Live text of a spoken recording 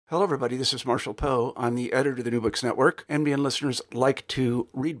Hello, everybody. This is Marshall Poe. I'm the editor of the New Books Network. NBN listeners like to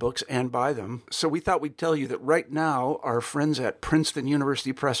read books and buy them. So we thought we'd tell you that right now, our friends at Princeton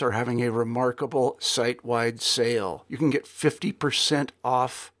University Press are having a remarkable site-wide sale. You can get 50%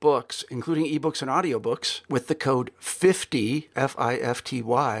 off books, including ebooks and audiobooks, with the code 50,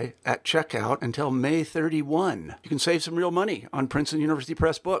 F-I-F-T-Y, at checkout until May 31. You can save some real money on Princeton University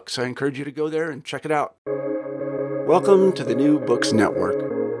Press books. I encourage you to go there and check it out. Welcome to the New Books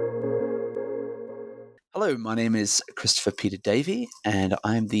Network. Hello, my name is Christopher Peter Davey, and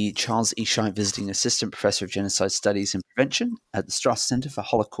I'm the Charles E. Shine Visiting Assistant Professor of Genocide Studies and Prevention at the Strass Center for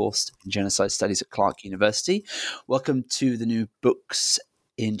Holocaust and Genocide Studies at Clark University. Welcome to the New Books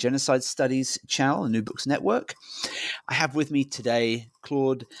in Genocide Studies channel, the New Books Network. I have with me today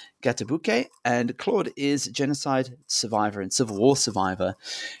Claude Gatabuke, and Claude is a genocide survivor and Civil War survivor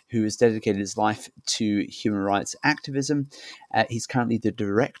who has dedicated his life to human rights activism. He's currently the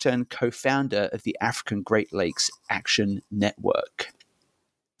director and co-founder of the African Great Lakes Action Network.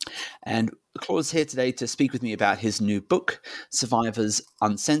 And Claude's here today to speak with me about his new book, Survivors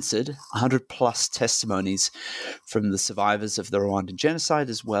Uncensored, 100 plus testimonies from the survivors of the Rwandan genocide,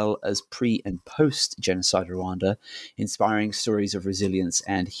 as well as pre- and post-genocide Rwanda, inspiring stories of resilience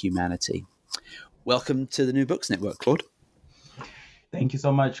and humanity. Welcome to the New Books Network, Claude. Thank you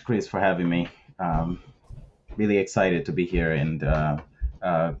so much, Chris, for having me. Really excited to be here and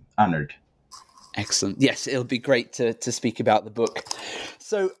honored. Excellent. Yes, it'll be great to speak about the book.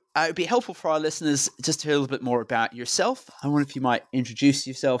 So it would be helpful for our listeners just to hear a little bit more about yourself. I wonder if you might introduce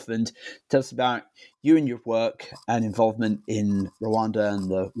yourself and tell us about you and your work and involvement in Rwanda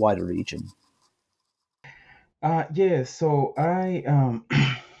and the wider region. So I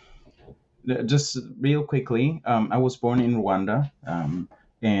just real quickly, I was born in Rwanda,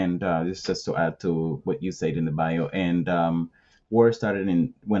 and this is just to add to what you said in the bio. And war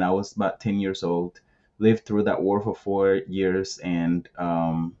started when I was about 10 years old. Lived through that war for 4 years, and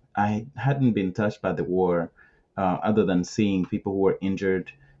I hadn't been touched by the war other than seeing people who were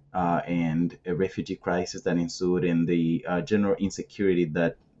injured and a refugee crisis that ensued, and the general insecurity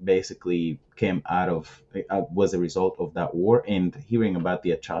that basically came out of was a result of that war, and hearing about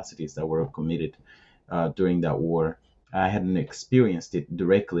the atrocities that were committed during that war. I hadn't experienced it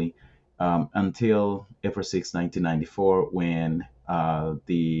directly until April 6, 1994, when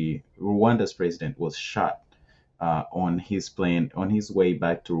the Rwanda's president was shot on his plane on his way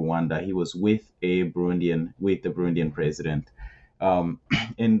back to Rwanda. He was with the Burundian president.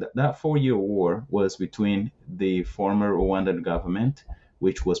 And that 4-year war was between the former Rwandan government,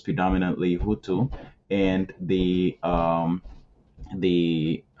 which was predominantly Hutu, and the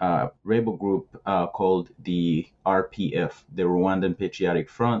rebel group called the RPF, the Rwandan Patriotic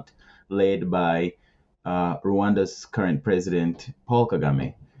Front, led by Rwanda's current president, Paul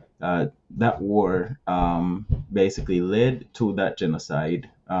Kagame. That war basically led to that genocide.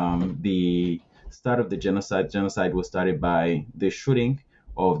 The start of the genocide was started by the shooting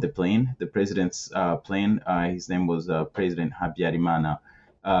of the plane, the president's plane. His name was President Habyarimana.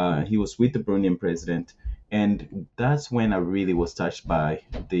 He was with the Burundian president. And that's when I really was touched by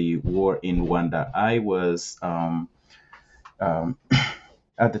the war in Rwanda. I was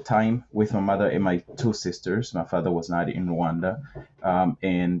at the time with my mother and my two sisters. My father was not in Rwanda.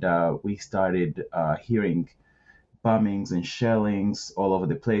 And we started hearing bombings and shellings all over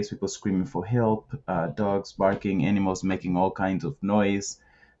the place, people screaming for help, dogs barking, animals making all kinds of noise.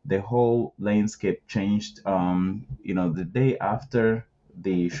 The whole landscape changed. The day after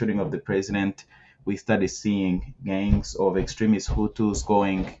the shooting of the president, we started seeing gangs of extremist Hutus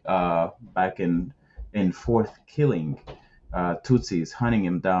going back and forth, killing Tutsis, hunting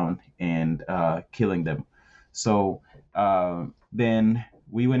them down and killing them. So then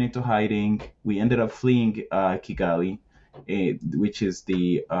we went into hiding. We ended up fleeing Kigali, which is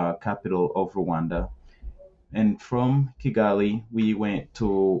the capital of Rwanda. And from Kigali, we went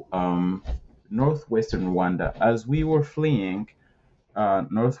to northwestern Rwanda. As we were fleeing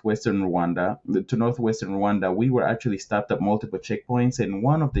northwestern Rwanda, we were actually stopped at multiple checkpoints. And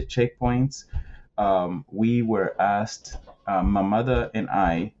one of the checkpoints, we were asked, my mother and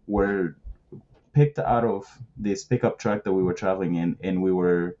I were picked out of this pickup truck that we were traveling in, and we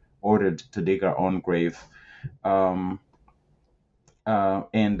were ordered to dig our own grave. At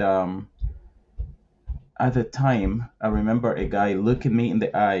the time, I remember a guy looking me in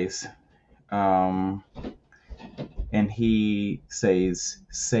the eyes, and he says,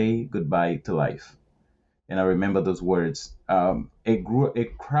 "Say goodbye to life." And I remember those words. A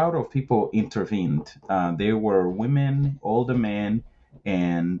crowd of people intervened. There were women, older men,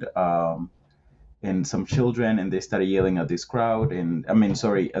 and and some children, and they started yelling at this crowd, and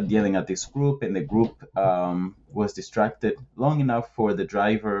yelling at this group, and the group was distracted long enough for the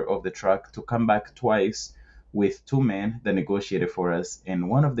driver of the truck to come back twice with two men that negotiated for us. And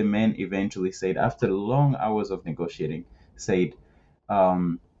one of the men eventually said, after long hours of negotiating, said,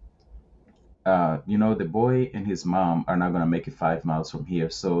 um, the boy and his mom are not going to make it 5 miles from here,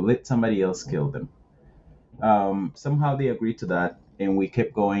 so let somebody else kill them. Somehow they agreed to that, and we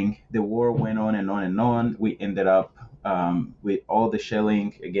kept going. The war went on and on and on. We ended up with all the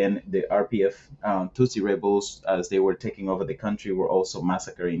shelling. Again, the RPF Tutsi rebels, as they were taking over the country, were also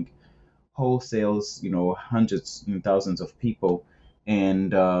massacring wholesales, hundreds and thousands of people.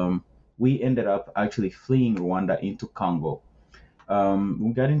 And we ended up actually fleeing Rwanda into Congo.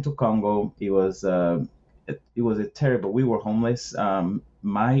 We got into Congo. It was a terrible. We were homeless.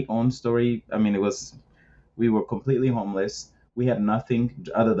 My own story. We were completely homeless. We had nothing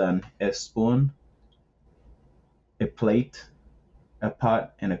other than a spoon, a plate, a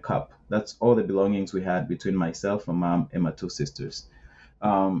pot, and a cup. That's all the belongings we had between myself, my mom, and my two sisters.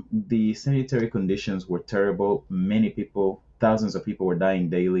 The sanitary conditions were terrible. Many people, thousands of people, were dying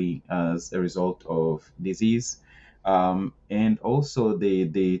daily as a result of disease. And also,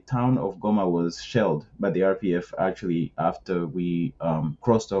 the town of Goma was shelled by the RPF actually after we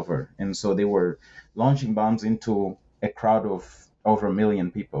crossed over. And so they were launching bombs into a crowd of over 1 million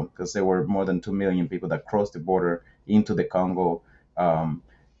people, because there were more than 2 million people that crossed the border into the Congo.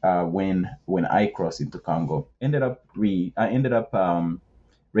 When I crossed into Congo, I ended up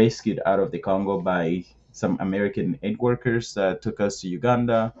rescued out of the Congo by some American aid workers that took us to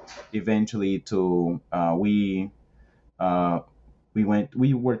Uganda. Eventually, uh, we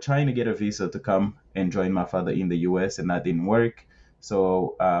were trying to get a visa to come and join my father in the US, and that didn't work.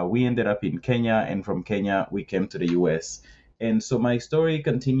 So we ended up in Kenya, and from Kenya we came to the US. And so my story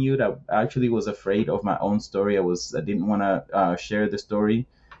continued. I actually was afraid of my own story. I didn't want to share the story,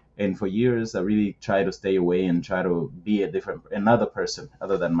 and for years I really tried to stay away and try to be another person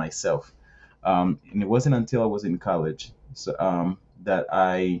other than myself. And it wasn't until I was in college, that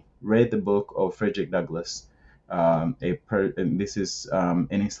I read the book of Frederick Douglass. And this is an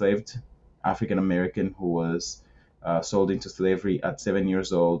enslaved African American who was sold into slavery at 7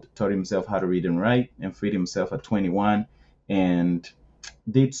 years old, taught himself how to read and write, and freed himself at 21, and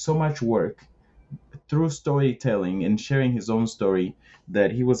did so much work through storytelling and sharing his own story,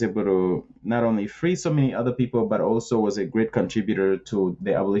 that he was able to not only free so many other people, but also was a great contributor to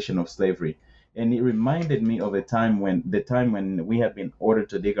the abolition of slavery. And it reminded me of the time when we had been ordered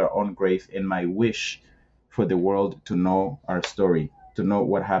to dig our own grave, and my wish for the world to know our story, to know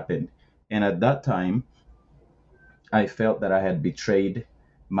what happened. And at that time, I felt that I had betrayed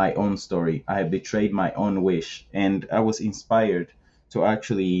my own story. I had betrayed my own wish. And I was inspired to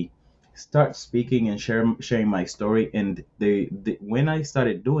actually start speaking and sharing my story. And when I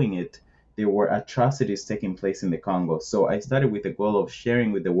started doing it, there were atrocities taking place in the Congo. So I started with the goal of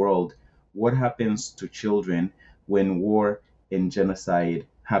sharing with the world what happens to children when war and genocide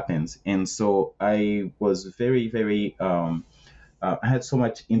happens. And so I was very, very I had so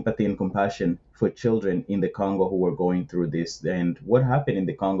much empathy and compassion for children in the Congo who were going through this. And what happened in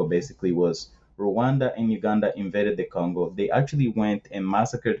the Congo basically was Rwanda and Uganda invaded the Congo. They actually went and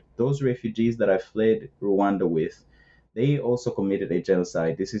massacred those refugees that I fled Rwanda with. They also committed a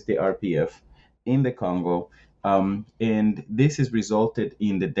genocide. This is the RPF in the Congo. And this has resulted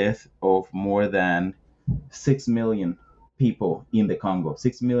in the death of more than 6 million people in the Congo,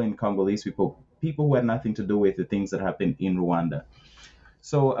 6 million Congolese people who had nothing to do with the things that happened in Rwanda.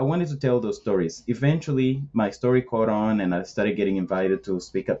 So I wanted to tell those stories. Eventually, my story caught on, and I started getting invited to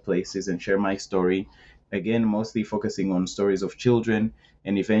speak at places and share my story. Again, mostly focusing on stories of children.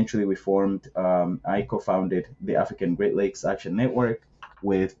 And eventually, I co founded the African Great Lakes Action Network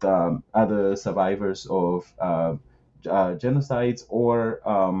with other survivors of genocides or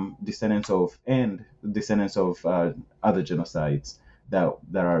descendants of other genocides that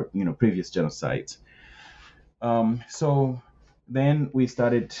are previous genocides. So then we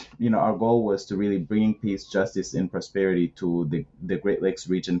started, our goal was to really bring peace, justice, and prosperity to the Great Lakes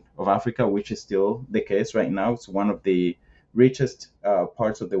region of Africa, which is still the case right now. It's one of the richest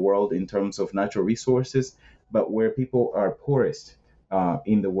parts of the world in terms of natural resources, but where people are poorest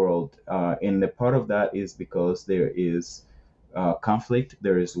in the world. And the part of that is because there is conflict,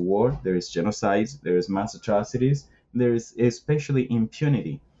 there is war, there is genocides, there is mass atrocities, there is especially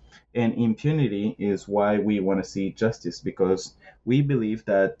impunity. And impunity is why we want to see justice, because we believe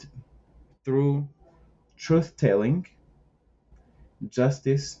that through truth telling,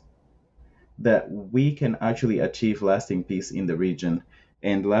 justice, that we can actually achieve lasting peace in the region.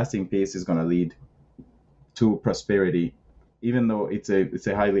 And lasting peace is going to lead to prosperity, even though it's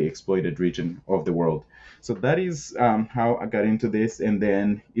a highly exploited region of the world. So that is how I got into this, and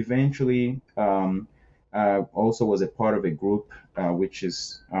then eventually also was a part of a group which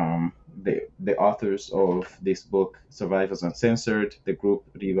is the authors of this book, Survivors Uncensored, the group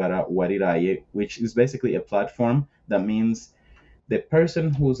Ribara, Uwariraye, which is basically a platform that means the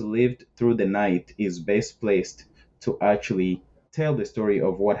person who's lived through the night is best placed to actually tell the story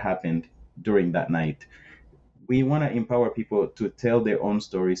of what happened during that night. We want to empower people to tell their own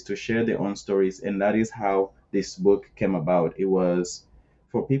stories, to share their own stories, and that is how this book came about. It was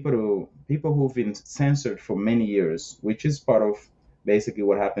for people who've been censored for many years, which is part of basically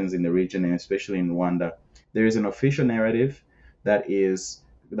what happens in the region and especially in Rwanda. There is an official narrative that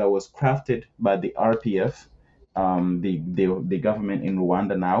was crafted by the RPF, the government in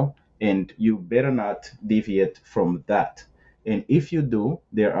Rwanda now, and you better not deviate from that. And if you do,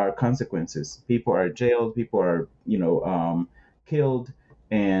 there are consequences. People are jailed, people are killed,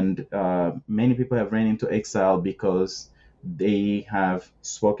 and many people have ran into exile because they have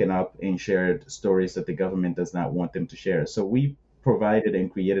spoken up and shared stories that the government does not want them to share. So we provided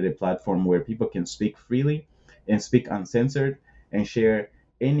and created a platform where people can speak freely and speak uncensored and share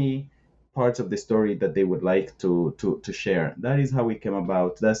any parts of the story that they would like to share. That is how we came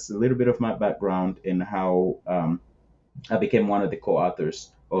about. That's a little bit of my background and how I became one of the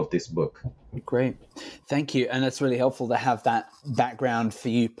co-authors of this book. Great. Thank you. And that's really helpful to have that background for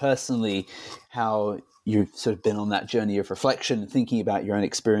you personally, how you've sort of been on that journey of reflection, thinking about your own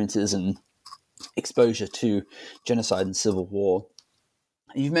experiences and exposure to genocide and civil war.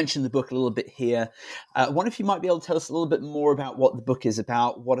 You've mentioned the book a little bit here. I wonder if you might be able to tell us a little bit more about what the book is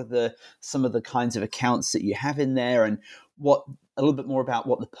about. What are some of the kinds of accounts that you have in there, and a little bit more about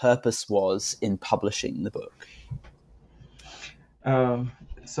what the purpose was in publishing the book?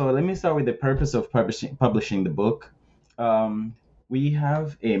 So let me start with the purpose of publishing the book. We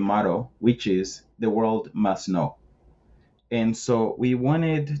have a motto, which is "The world must know," and so we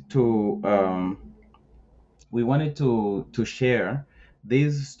wanted to share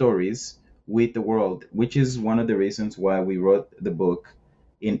these stories with the world, which is one of the reasons why we wrote the book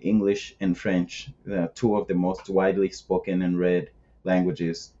in English and French, two of the most widely spoken and read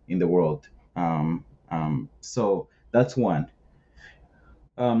languages in the world. So that's one.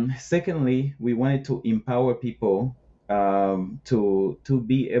 Secondly, we wanted to empower people to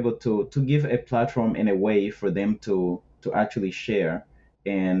be able to give a platform and a way for them to actually share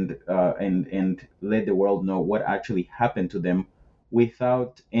and let the world know what actually happened to them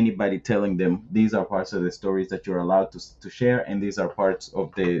without anybody telling them these are parts of the stories that you're allowed to share and these are parts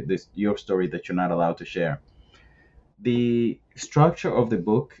of your story that you're not allowed to share. The structure of the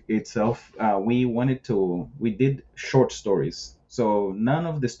book itself, we did short stories. So none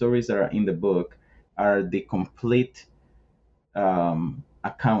of the stories that are in the book are the complete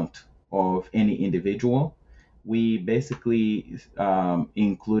account of any individual. We basically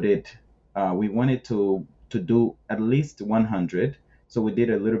included, we wanted to do at least 100. So we did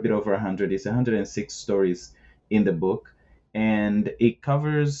a little bit over 100. It's 106 stories in the book. And it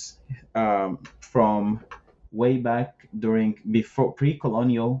covers from way back before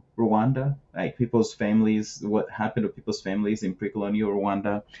pre-colonial Rwanda, like people's families, what happened to people's families in pre-colonial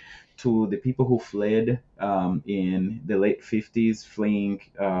Rwanda, to the people who fled in the late 50s, fleeing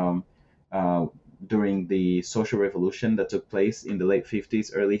during the social revolution that took place in the late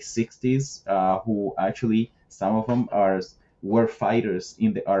 50s, early 60s, who actually, some of them were fighters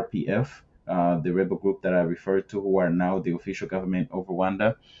in the RPF, the rebel group that I referred to, who are now the official government of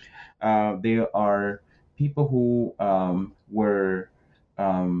Rwanda. There are people who were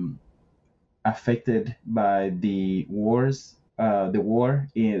affected by the war,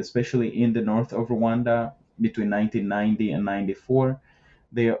 especially in the north of Rwanda between 1990 and 94.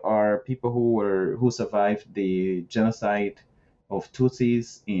 There are people who survived the genocide of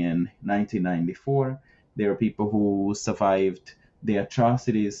Tutsis in 1994. There are people who survived the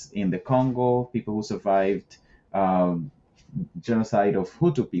atrocities in the Congo, people who survived genocide of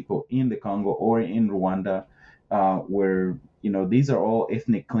Hutu people in the Congo or in Rwanda, where these are all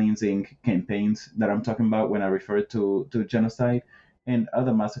ethnic cleansing campaigns that I'm talking about when I refer to genocide and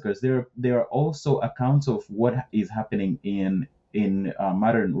other massacres. There are also accounts of what is happening in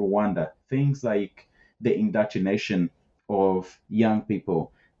modern Rwanda. Things like the indoctrination of young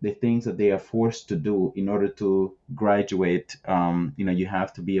people, the things that they are forced to do in order to graduate. You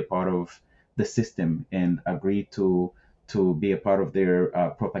have to be a part of the system and agree to be a part of their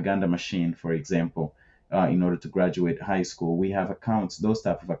propaganda machine, for example, in order to graduate high school. We have accounts, those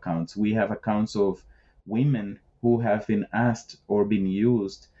type of accounts. We have accounts of women who have been asked or been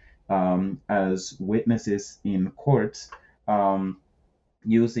used as witnesses in courts,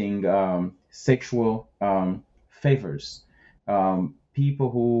 using sexual favors. People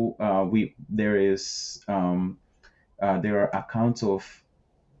who we there is there are accounts of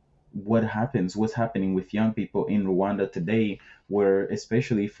what's happening with young people in Rwanda today, where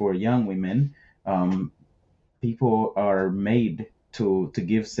especially for young women, um, people are made to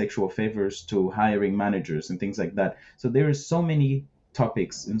give sexual favors to hiring managers and things like that. So there is so many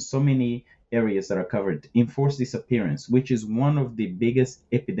topics and so many areas that are covered. Enforced disappearance, which is one of the biggest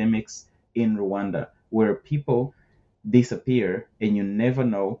epidemics in Rwanda, where people disappear and you never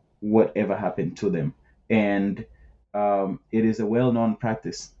know what ever happened to them. And it is a well-known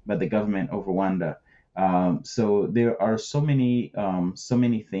practice by the government of Rwanda. So there are so many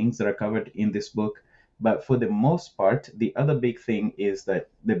things that are covered in this book. But for the most part, the other big thing is that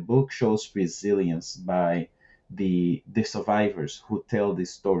the book shows resilience by the survivors who tell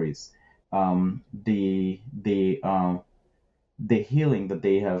these stories, the healing that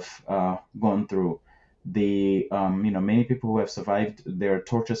they have gone through. Many people who have survived, they're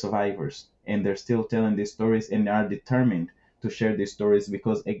torture survivors, and they're still telling these stories and are determined to share these stories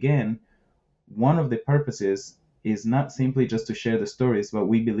because, again, one of the purposes is not simply just to share the stories, but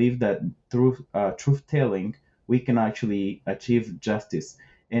we believe that through truth telling, we can actually achieve justice.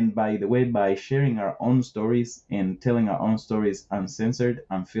 And by the way, by sharing our own stories and telling our own stories uncensored,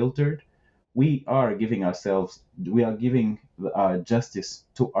 unfiltered, we are giving justice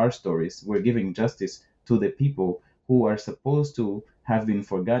to our stories. We're giving justice to the people who are supposed to have been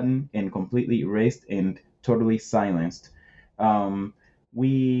forgotten and completely erased and totally silenced. Um,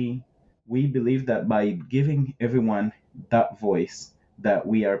 we we believe that by giving everyone that voice, that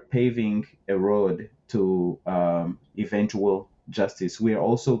we are paving a road to eventual justice. We are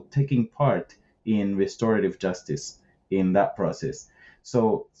also taking part in restorative justice in that process.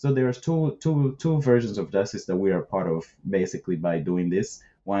 So there's two versions of justice that we are part of basically by doing this.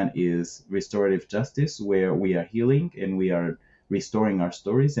 One is restorative justice, where we are healing and we are restoring our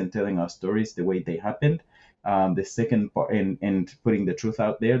stories and telling our stories the way they happened. The second part, and putting the truth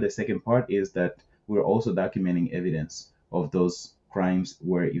out there, the second part is that we're also documenting evidence of those crimes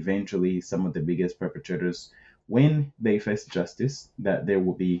where eventually some of the biggest perpetrators, when they face justice, that there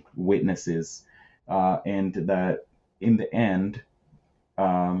will be witnesses, and that in the end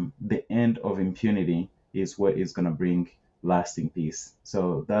of impunity is what is going to bring lasting peace.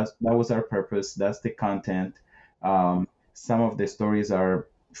 So that was our purpose. That's the content. Some of the stories are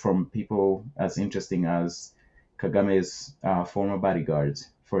from people as interesting as Kagame's former bodyguards,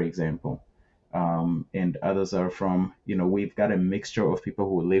 for example. And others are from, we've got a mixture of people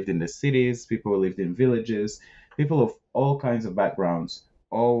who lived in the cities, people who lived in villages, people of all kinds of backgrounds,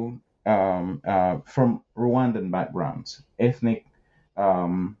 all from Rwandan backgrounds, ethnic,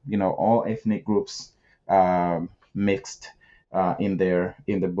 all ethnic groups mixed in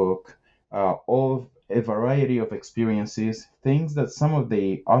the book, all a variety of experiences, things that some of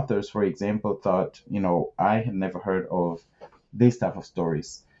the authors, for example, thought, I had never heard of these type of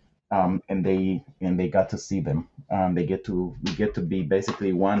stories, and they got to see them. We get to be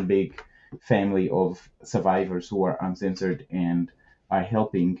basically one big family of survivors who are uncensored and are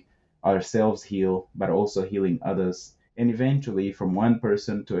helping ourselves heal, but also healing others. And eventually, from one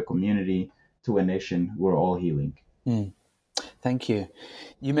person to a community to a nation, we're all healing. Thank you.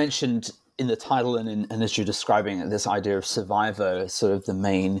 You mentioned in the title and as you're describing it, this idea of survivor, sort of the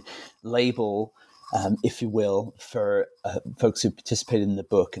main label, if you will, for folks who participated in the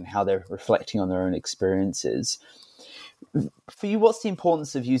book and how they're reflecting on their own experiences. For you, what's the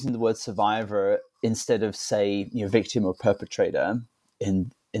importance of using the word survivor instead of, say, victim or perpetrator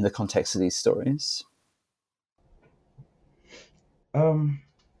in the context of these stories?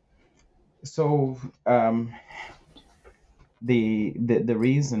 So the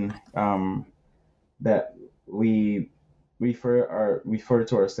reason that we refer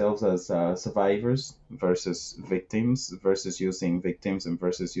to ourselves as survivors versus victims, versus using victims and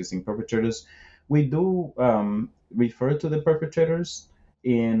versus using perpetrators, we do refer to the perpetrators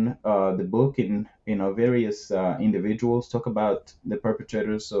in the book. In various individuals talk about the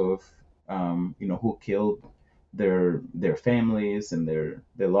perpetrators of who killed their families and their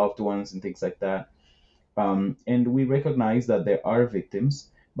loved ones and things like that. And we recognize that there are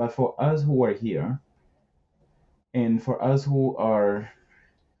victims, but for us who are here and for us who are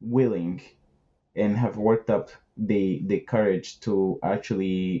willing and have worked up the courage to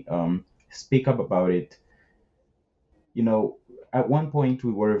actually speak up about it, at one point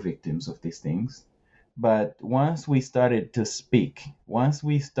we were victims of these things. But once we started to speak, once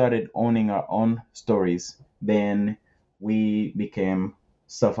we started owning our own stories, then we became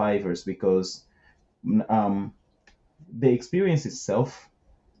survivors, because the experience itself,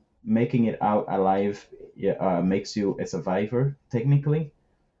 making it out alive, makes you a survivor technically,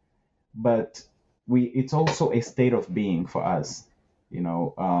 but it's also a state of being for us.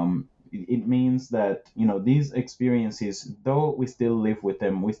 It means that these experiences, though we still live with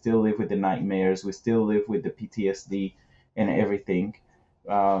them, we still live with the nightmares, we still live with the PTSD and everything.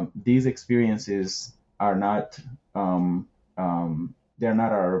 These experiences are not they're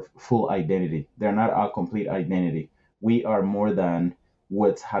not our full identity, they're not our complete identity. We are more than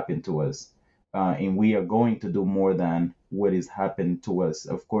what's happened to us, and we are going to do more than what is happened to us.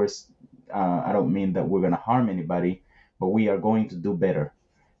 Of course, I don't mean that we're going to harm anybody, but we are going to do better.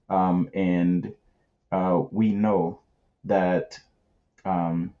 And we know that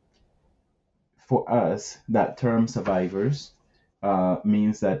for us, that term survivors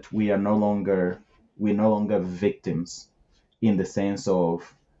means that we're no longer victims, in the sense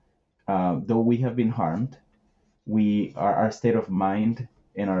of, though we have been harmed, our state of mind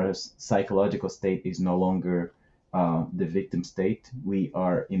and our psychological state is no longer the victim state. We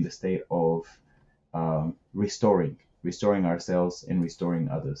are in the state of restoring ourselves and restoring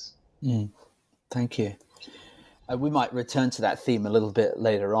others. Thank you. We might return to that theme a little bit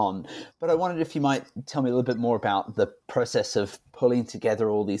later on, but I wondered if you might tell me a little bit more about the process of pulling together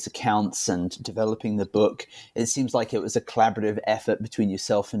all these accounts and developing the book. It seems like it was a collaborative effort between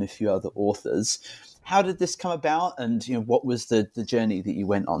yourself and a few other authors. How did this come about, and what was the journey that you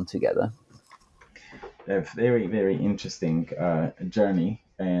went on together? A very, very interesting journey,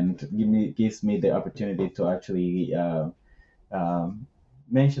 and gives me the opportunity to actually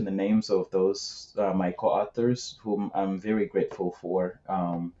mention the names of those my co-authors, whom I'm very grateful for.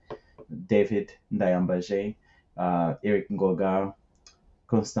 David Ndayambaje, Eric Ngoga,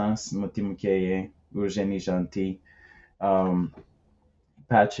 Constance Mutimukeye, Eugenie Gentil,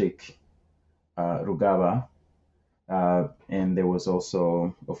 Patrick Rugaba, and there was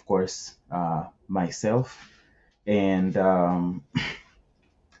also, of course, myself and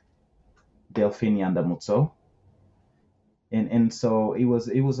Delphine Yandamutso. And so it was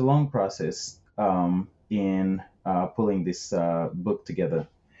a long process in pulling this book together.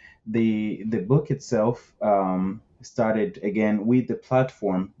 The book itself started again with the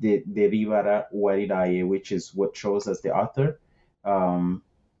platform, the Ribara Uwariraye, which is what shows as the author.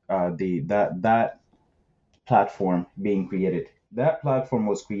 That platform being created. That platform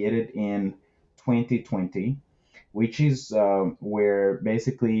was created in 2020, which is where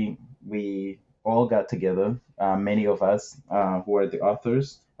basically we all got together. Many of us who are the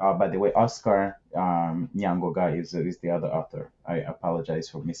authors. By the way, Oscar Nyangoga is the other author. I apologize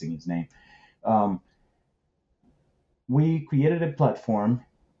for missing his name. We created a platform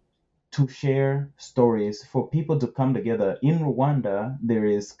to share stories, for people to come together. In Rwanda, there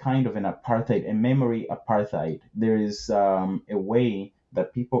is kind of an apartheid, a memory apartheid. There is a way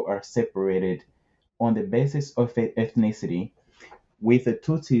that people are separated on the basis of ethnicity, with the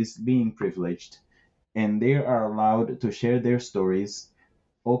Tutsis being privileged, and they are allowed to share their stories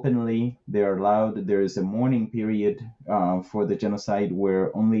openly. They're allowed. There is a mourning period for the genocide,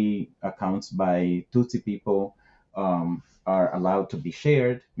 where only accounts by Tutsi people are allowed to be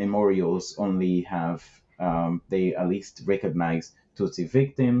shared. Memorials only have, they at least recognize Tutsi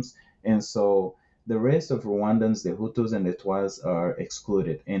victims. And so the rest of Rwandans, the Hutus and the Twas, are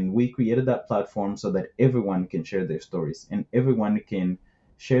excluded. And we created that platform so that everyone can share their stories, and everyone can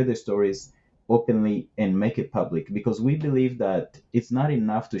share their stories openly and make it public, because we believe that it's not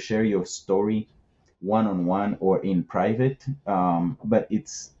enough to share your story one-on-one or in private, but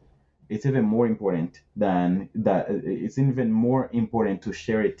it's even more important than that. It's even more important to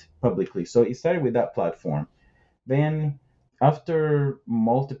share it publicly. So it started with that platform. Then after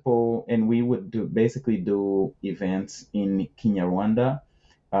multiple, and we would basically do events in Kinyarwanda,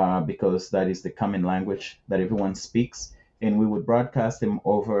 because that is the common language that everyone speaks. And we would broadcast them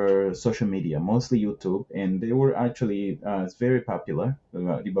over social media, mostly YouTube. And they were actually very popular.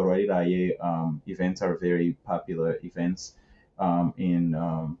 Uwariraye events are very popular events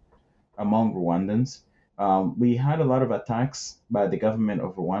among Rwandans. We had a lot of attacks by the government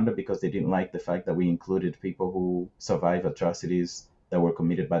of Rwanda, because they didn't like the fact that we included people who survived atrocities that were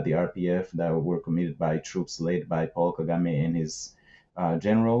committed by the RPF, that were committed by troops led by Paul Kagame and his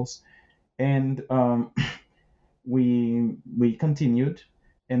generals. And we continued.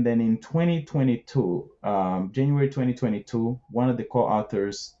 And then in 2022, January 2022, one of the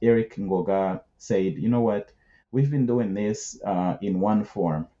co-authors, Eric Ngoga, said, you know what, we've been doing this in one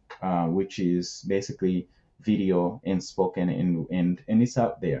form, which is basically video and spoken, and it's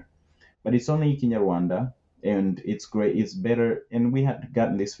out there. But it's only in Kinyarwanda. and it's great. It's better, and we had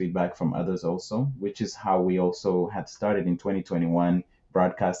gotten this feedback from others also, which is how we also had started in 2021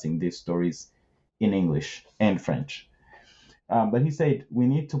 broadcasting these stories in English and French. But he said we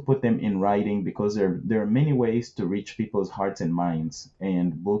need to put them in writing because there are many ways to reach people's hearts and minds,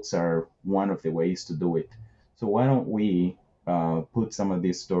 and books are one of the ways to do it. So why don't we put some of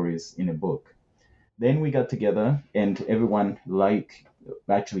these stories in a book? Then we got together, and everyone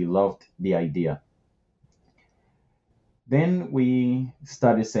actually loved the idea. Then we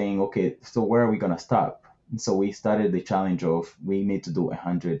started saying, okay, so where are we gonna stop? And so we started the challenge of we need to do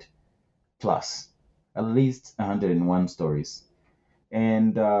 100 plus, at least 101 stories.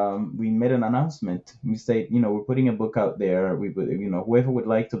 And we made an announcement. We said, we're putting a book out there. We would, whoever would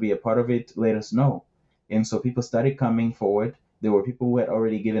like to be a part of it, let us know. And so people started coming forward. There were people who had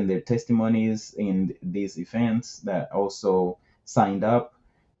already given their testimonies in these events that also signed up,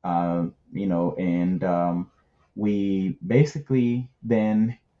 and we basically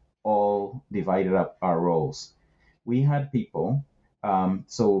then all divided up our roles. We had people,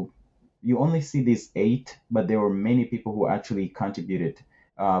 so you only see these 8, but there were many people who actually contributed.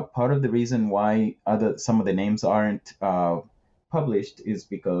 Part of the reason why some of the names aren't published is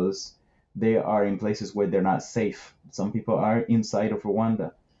because they are in places where they're not safe. Some people are inside of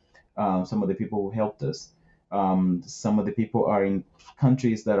Rwanda. Some of the people who helped us. Some of the people are in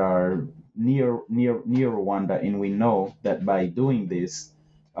countries that are near Rwanda, and we know that by doing this,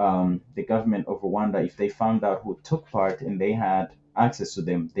 the government of Rwanda, if they found out who took part and they had access to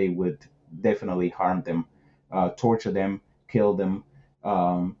them, they would definitely harm them, torture them, kill them,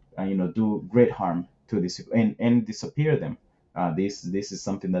 and, do great harm to this and disappear them. This is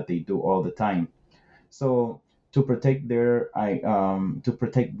something that they do all the time. So to protect to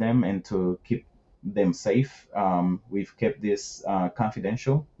protect them and to keep them safe, we've kept this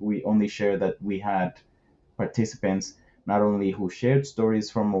confidential. We only share that we had participants not only who shared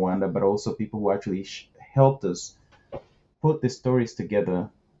stories from Rwanda, but also people who actually helped us put the stories together.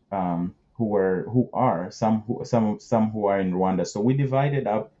 Who are some who are in Rwanda. So we divided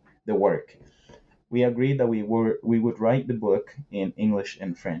up the work. We agreed that we would write the book in English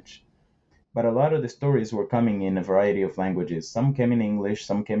and French. But a lot of the stories were coming in a variety of languages. Some came in English,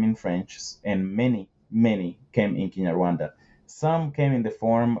 some came in French, and many came in Kinyarwanda. Some came in the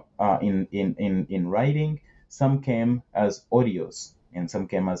form in writing, some came as audios, and some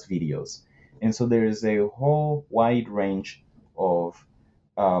came as videos. And so there is a whole wide range of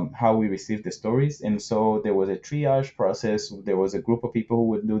how we received the stories. And so there was a triage process. There was a group of people who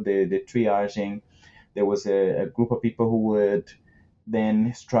would do the triaging. There was a group of people who would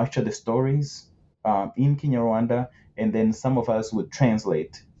then structure the stories in Kinyarwanda, and then some of us would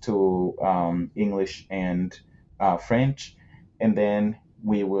translate to English and French, and then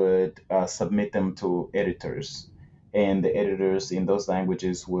we would submit them to editors. And the editors in those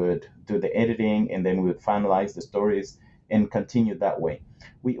languages would do the editing, and then we would finalize the stories and continue that way.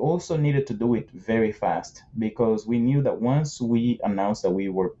 We also needed to do it very fast because we knew that once we announced that we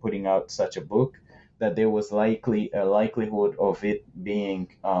were putting out such a book, that there was likely a likelihood of it being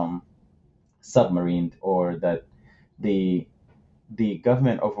submarined, or that the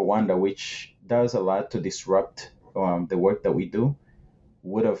government of Rwanda, which does a lot to disrupt the work that we do,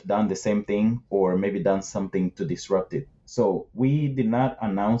 would have done the same thing or maybe done something to disrupt it. So we did not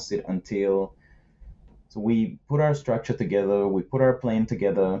announce it until so we put our structure together, we put our plan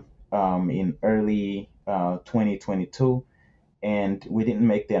together in early 2022, and we didn't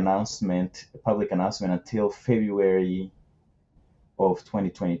make the public announcement until February of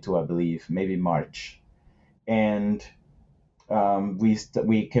 2022, I believe, maybe March. And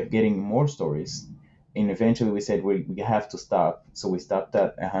we kept getting more stories, and eventually we said we have to stop. So we stopped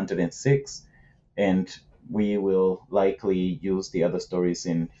at 106, and we will likely use the other stories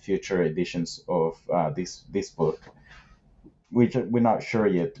in future editions of this book, which we're not sure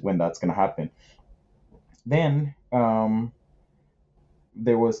yet when that's going to happen. Then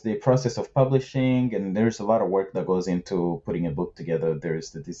there was the process of publishing, and there's a lot of work that goes into putting a book together. There's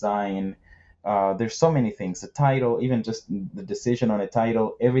the design. There's so many things. The title, even just the decision on a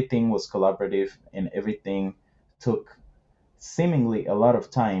title, everything was collaborative, and everything took seemingly a lot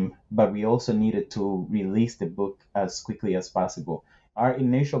of time, but we also needed to release the book as quickly as possible. Our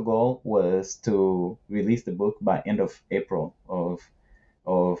initial goal was to release the book by end of April of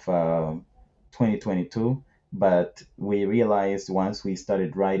 2022, but we realized once we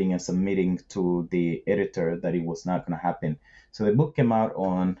started writing and submitting to the editor that it was not going to happen. So the book came out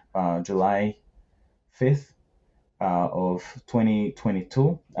on July 5th of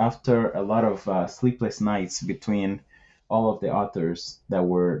 2022 after a lot of sleepless nights between all of the authors that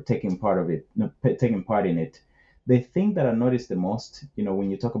were taking part in it. The thing that I noticed the most, when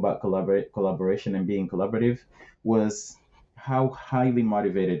you talk about collaboration and being collaborative, was how highly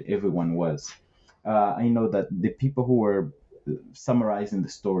motivated everyone was. I know that the people who were summarizing the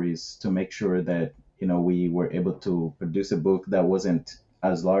stories to make sure that we were able to produce a book that wasn't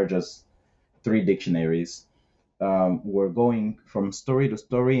as large as three dictionaries, were going from story to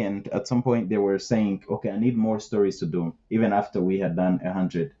story, and at some point they were saying, okay, I need more stories to do, even after we had done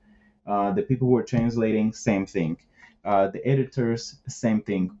 100. The people who were translating, same thing. The editors, same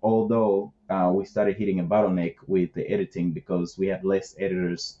thing, although we started hitting a bottleneck with the editing because we had less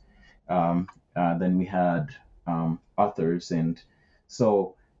editors than we had authors, and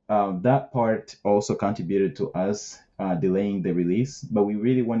so that part also contributed to us delaying the release. But we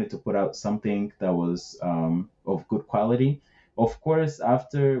really wanted to put out something that was of good quality. Of course,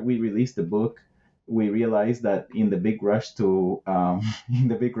 after we released the book, we realized that in the big rush to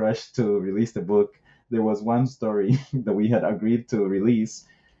release the book, there was one story that we had agreed to release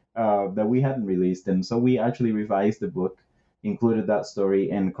that we hadn't released, and so we actually revised the book, included that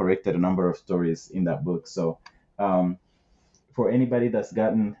story, and corrected a number of stories in that book. So for anybody that's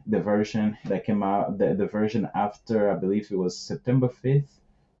gotten the version that came out, the version after, I believe it was September 5th,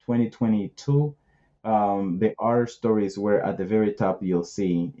 2022, there are stories where at the very top you'll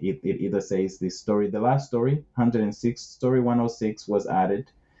see it either says this story, the last story, 106, story 106 was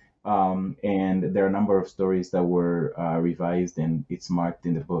added. And there are a number of stories that were revised, and it's marked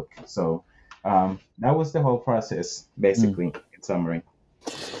in the book. So that was the whole process, basically, in summary.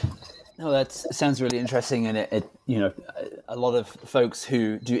 No, that sounds really interesting, and it a lot of folks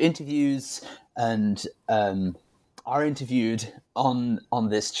who do interviews and are interviewed on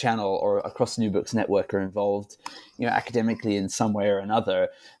this channel or across the New Books Network are involved, academically in some way or another.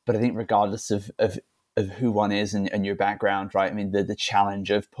 But I think regardless of who one is and your background, right? I mean, the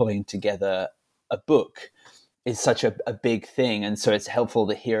challenge of pulling together a book is such a big thing, and so it's helpful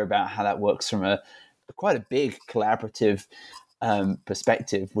to hear about how that works from quite a big collaborative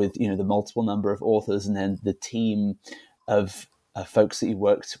perspective with the multiple number of authors and then the team of folks that you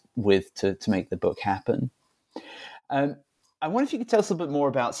worked with to make the book happen. I wonder if you could tell us a little bit more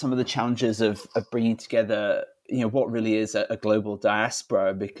about some of the challenges of bringing together what really is a global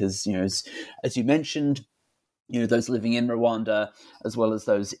diaspora, because as you mentioned, those living in Rwanda, as well as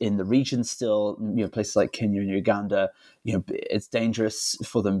those in the region still, places like Kenya and Uganda, it's dangerous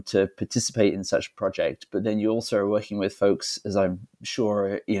for them to participate in such a project. But then you also are working with folks, as I'm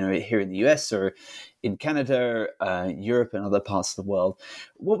sure, here in the US or in Canada, Europe and other parts of the world.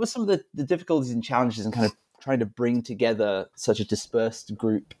 What were some of the difficulties and challenges in kind of trying to bring together such a dispersed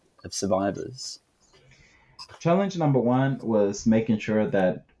group of survivors? Challenge number one was making sure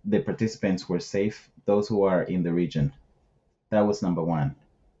that the participants were safe, those who are in the region. That was number one.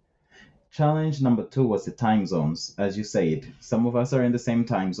 Challenge number two was the time zones. As you said, some of us are in the same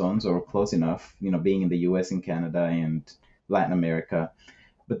time zones or close enough, being in the US and Canada and Latin America.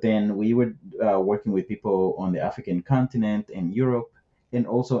 But then we were working with people on the African continent and Europe and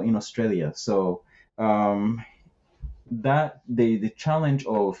also in Australia. So that the challenge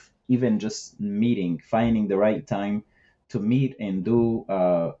of even just meeting, finding the right time to meet and do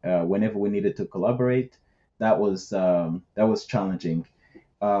whenever we needed to collaborate, that was challenging.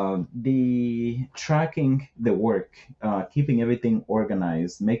 The tracking the work, keeping everything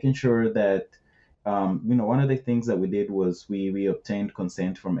organized, making sure that one of the things that we did was we obtained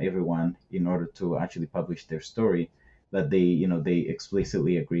consent from everyone in order to actually publish their story, that they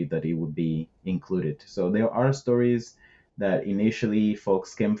explicitly agreed that it would be included. So there are stories that initially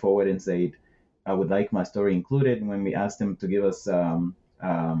folks came forward and said, I would like my story included. And when we asked them to give us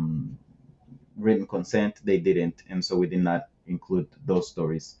written consent, they didn't. And so we did not include those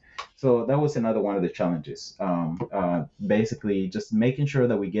stories. So that was another one of the challenges. Basically, just making sure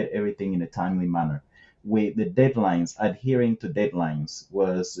that we get everything in a timely manner. With the deadlines, adhering to deadlines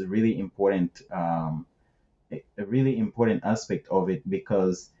was a really important aspect of it,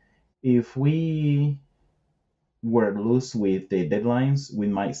 because if we were loose with the deadlines, we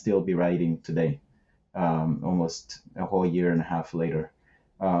might still be writing today, almost a whole year and a half later,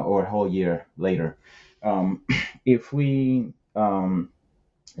 or a whole year later. If we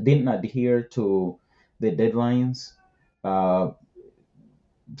didn't adhere to the deadlines,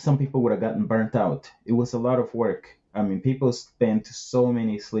 some people would have gotten burnt out. It was a lot of work. I mean, people spent so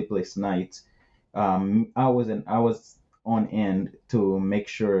many sleepless nights, hours and hours on end to make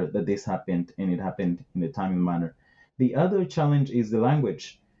sure that this happened, and it happened in a timely manner. The other challenge is the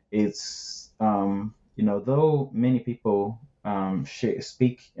language. It's though many people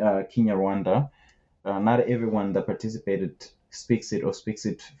speak Kinyarwanda, Not everyone that participated speaks it or speaks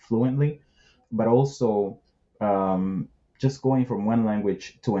it fluently, but also um, just going from one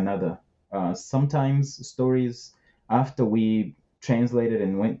language to another. Sometimes stories, after we translated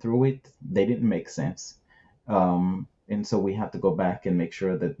and went through it, they didn't make sense. And so we had to go back and make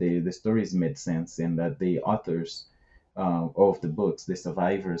sure that the stories made sense and that the authors of the books, the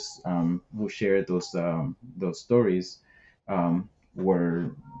survivors who shared those stories,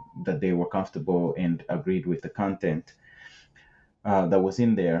 were that they were comfortable and agreed with the content that was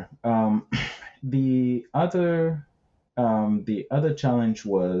in there. The other the other challenge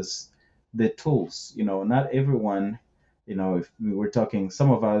was the tools. Not everyone. If we were talking,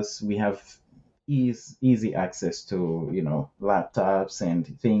 some of us we have easy access to laptops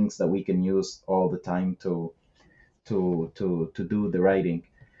and things that we can use all the time to do the writing.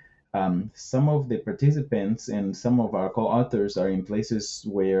 Some of the participants and some of our co-authors are in places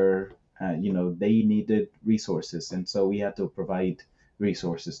where they needed resources, and so we had to provide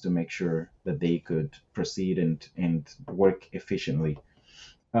resources to make sure that they could proceed and work efficiently.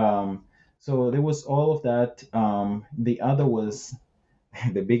 So there was all of that. The other was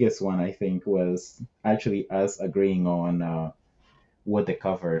the biggest one, I think, was actually us agreeing on what the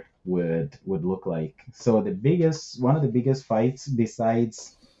cover would look like. So one of the biggest fights,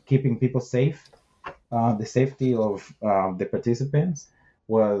 besides keeping people safe, the safety of the participants,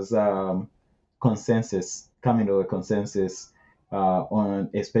 was coming to a consensus on,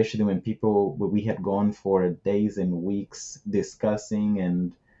 especially when we had gone for days and weeks discussing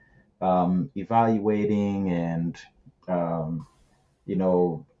and evaluating and um, you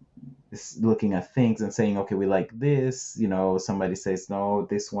know looking at things and saying, okay, we like this. Somebody says, no,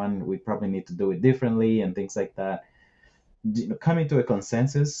 this one we probably need to do it differently, and things like that. Coming to a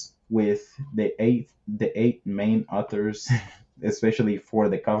consensus with the eight main authors, especially for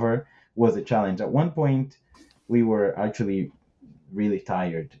the cover, was a challenge. At one point, we were actually really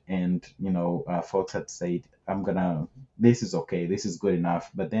tired, and folks had said, This is okay, this is good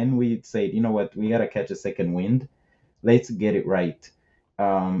enough." But then we said, "You know what? We gotta catch a second wind. Let's get it right."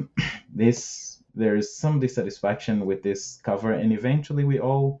 Um, there's some dissatisfaction with this cover, and eventually we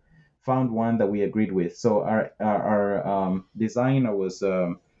all found one that we agreed with. So our designer was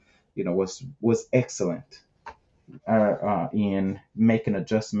excellent in making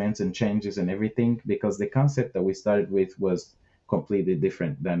adjustments and changes and everything, because the concept that we started with was completely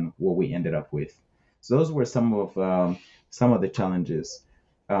different than what we ended up with. So those were some of the challenges.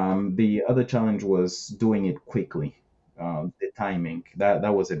 The other challenge was doing it quickly. The timing,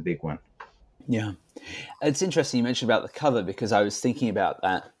 that was a big one. Yeah. It's interesting you mentioned about the cover, because I was thinking about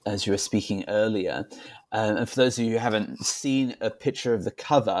that as you were speaking earlier. And for those of you who haven't seen a picture of the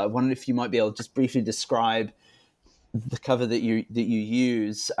cover, I wondered if you might be able to just briefly describe the cover that you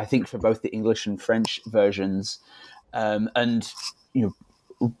use, I think, for both the English and French versions, and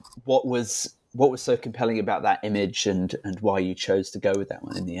what was so compelling about that image, and why you chose to go with that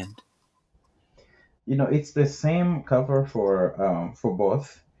one in the end. It's the same cover for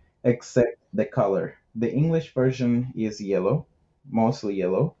both, except the color. The English version is yellow, mostly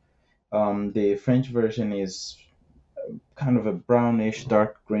yellow. The French version is kind of a brownish,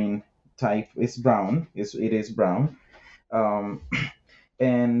 dark green type. It's brown. It is brown. Um,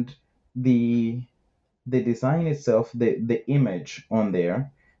 and the the design itself, the image on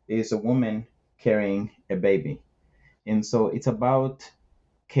there is a woman carrying a baby, and so it's about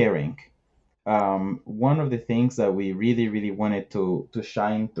caring. One of the things that we really, really wanted to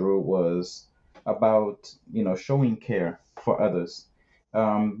shine through was about showing care for others.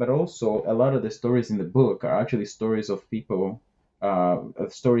 But also, a lot of the stories in the book are actually stories of people,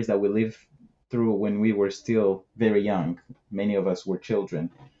 stories that we lived through when we were still very young. Many of us were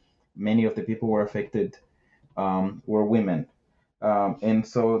children. Many of the people who were affected were women. And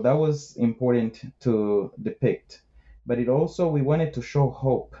so that was important to depict. But we wanted to show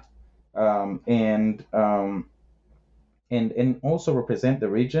hope, um, and um, and also represent the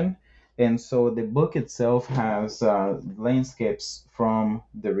region. And so the book itself has landscapes from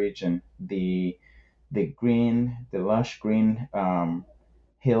the region, the lush green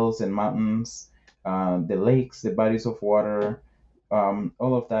hills and mountains, the lakes, the bodies of water.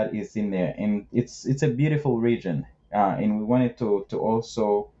 All of that is in there, and it's a beautiful region. And we wanted to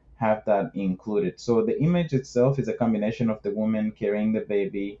also have that included. So the image itself is a combination of the woman carrying the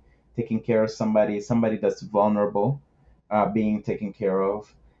baby, taking care of somebody that's vulnerable, being taken care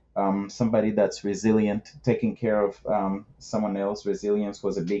of, somebody that's resilient, taking care of someone else. Resilience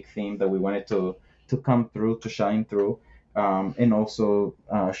was a big theme that we wanted to come through, to shine through, and also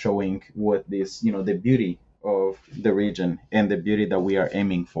showing what the beauty of the region and the beauty that we are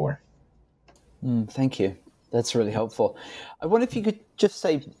aiming for. Thank you. That's really helpful. I wonder if you could just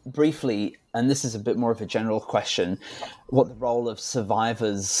say briefly, and this is a bit more of a general question, what the role of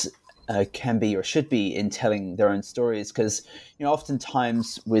survivors can be or should be in telling their own stories. Because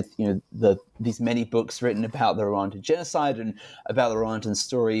oftentimes with these many books written about the Rwandan genocide and about the Rwandan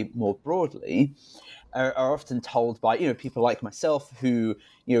story more broadly, are often told by people like myself who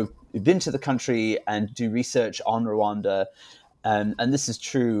have been to the country and do research on Rwanda. And this is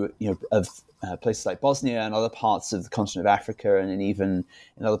true, of places like Bosnia and other parts of the continent of Africa, and then even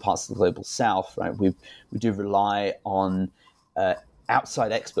in other parts of the global South. Right, we do rely on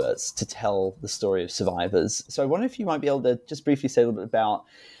outside experts to tell the story of survivors. So I wonder if you might be able to just briefly say a little bit about,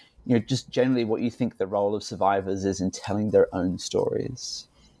 just generally what you think the role of survivors is in telling their own stories.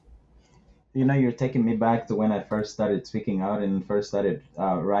 You're taking me back to when I first started speaking out and first started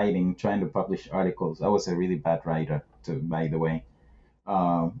writing, trying to publish articles. I was a really bad writer, by the way.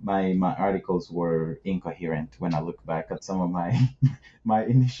 My articles were incoherent when I look back at some of my my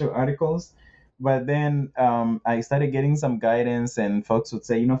initial articles. But then I started getting some guidance, and folks would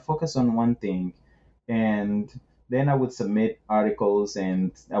say, focus on one thing. And then I would submit articles,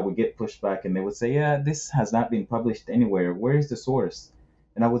 and I would get pushed back, and they would say, yeah, this has not been published anywhere. Where is the source?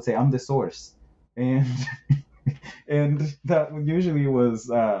 And I would say, I'm the source. And and that usually was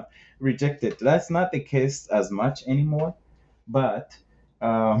rejected. That's not the case as much anymore, but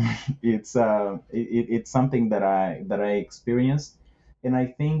it's something that I experienced, and I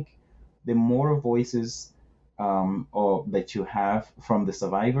think the more voices or that you have from the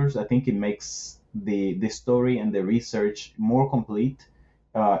survivors, I think it makes the story and the research more complete.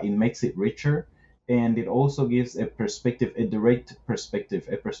 It makes it richer, and it also gives a perspective, a direct perspective,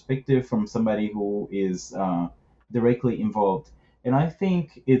 a perspective from somebody who is directly involved. And I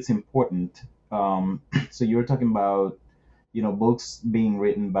think it's important. So you're talking about books being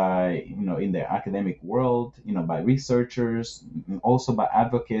written by in the academic world, by researchers, and also by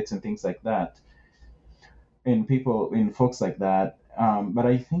advocates and things like that, and people and folks like that. But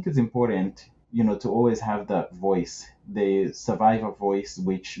I think it's important to always have that voice, the survivor voice,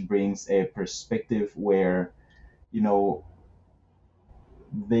 which brings a perspective where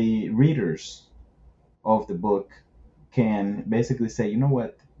the readers of the book can basically say,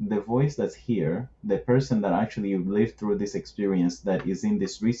 what, the voice that's here, the person that actually lived through this experience that is in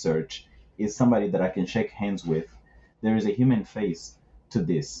this research, is somebody that I can shake hands with. There is a human face to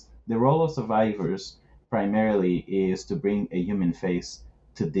this. The role of survivors primarily is to bring a human face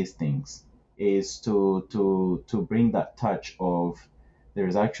to these things, is to bring that touch of there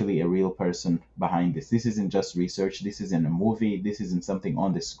is actually a real person behind this. This isn't just research. This isn't a movie. This isn't something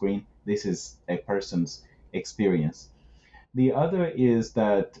on the screen. This is a person's experience. The other is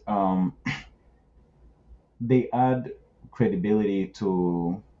that they add credibility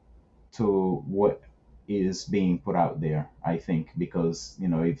to what is being put out there, I think, because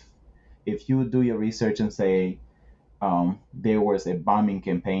if you do your research and say there was a bombing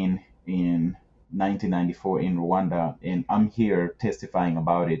campaign in 1994 in Rwanda, and I'm here testifying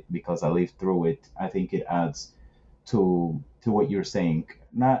about it because I lived through it, I think it adds to what you're saying.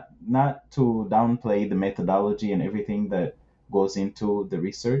 Not to downplay the methodology and everything that goes into the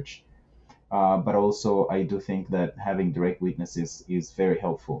research, but also I do think that having direct witnesses is very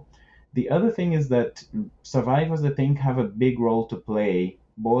helpful. The other thing is that survivors, I think, have a big role to play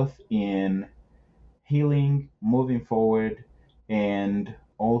both in healing, moving forward, and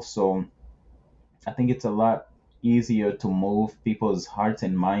also I think it's a lot easier to move people's hearts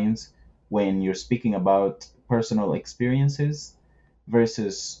and minds when you're speaking about personal experiences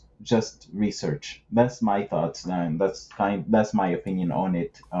versus just research. That's my thoughts, and that's my opinion on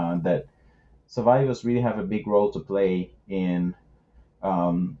it. That survivors really have a big role to play in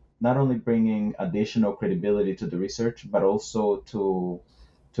not only bringing additional credibility to the research, but also to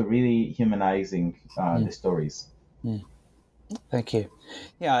really humanizing the stories. Thank you.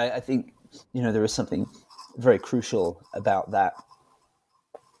 Yeah, I think there is something very crucial about that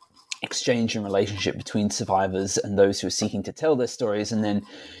exchange and relationship between survivors and those who are seeking to tell their stories, and then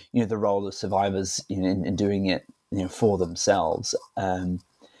the role of survivors in doing it for themselves. And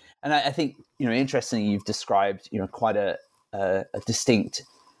I think interestingly, you've described quite a distinct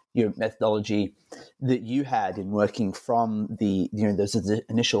methodology that you had in working from the those are the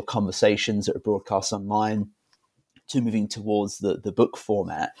initial conversations that were broadcast online to moving towards the book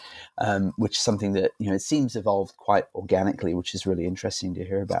format, which is something that it seems evolved quite organically, which is really interesting to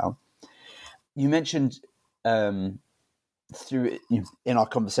hear about. You mentioned through in our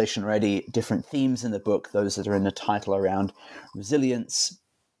conversation already different themes in the book, those that are in the title around resilience,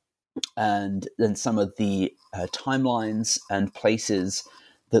 and then some of the timelines and places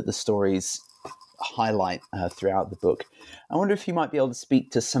that the stories highlight throughout the book. I wonder if you might be able to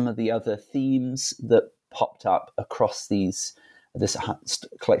speak to some of the other themes that popped up across this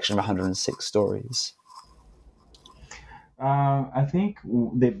collection of 106 stories. I think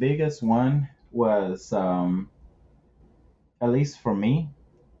the biggest one was, at least for me,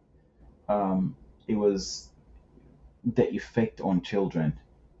 it was the effect on children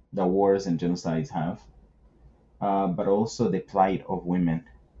that wars and genocides have, but also the plight of women.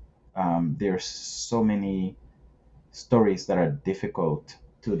 There's so many stories that are difficult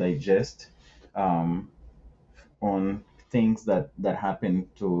to digest, on things that happen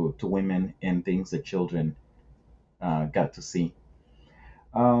to women and things that children got to see.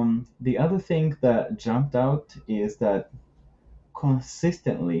 The other thing that jumped out is that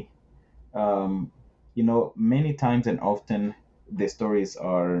consistently, um, many times and often the stories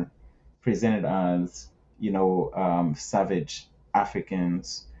are presented as, savage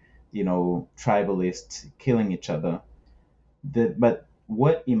Africans, tribalists killing each other. But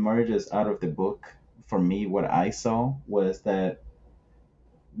what emerges out of the book, for me, what I saw was that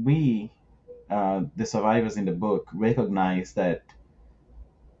we, the survivors in the book, recognize that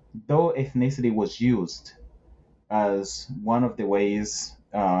though ethnicity was used as one of the ways,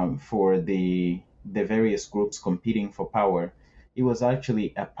 for the various groups competing for power, it was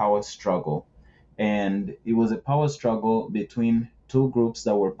actually a power struggle, and it was a power struggle between two groups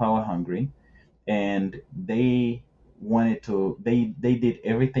that were power hungry, and they did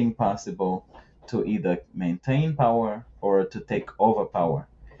everything possible to either maintain power or to take over power.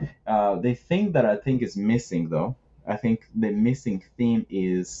 The thing that I think is missing, though, I think the missing theme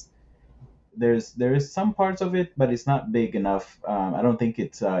is there is some parts of it, but it's not big enough. I don't think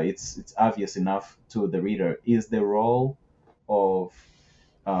it's obvious enough to the reader. Is the role of,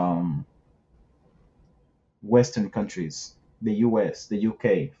 um, Western countries, the U.S., the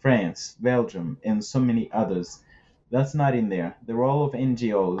U.K., France, Belgium, and so many others. That's not in there. The role of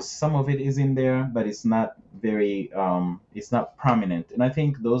NGOs, some of it is in there, but it's not very, it's not prominent. And I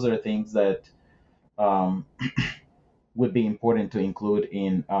think those are things that, um, would be important to include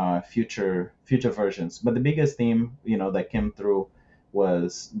in, future versions. But the biggest theme, that came through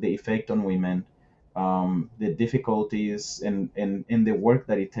was the effect on women, the difficulties and the work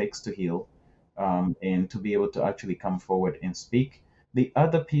that it takes to heal, and to be able to actually come forward and speak. The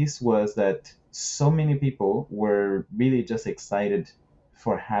other piece was that so many people were really just excited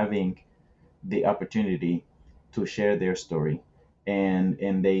for having the opportunity to share their story, and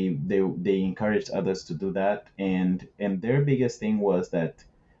they encouraged others to do that, and their biggest thing was that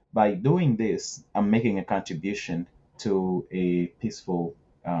by doing this, I'm making a contribution to a peaceful,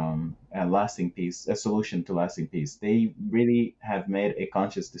 a lasting peace, a solution to lasting peace. They really have made a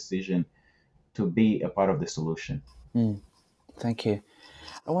conscious decision to be a part of the solution. Thank you.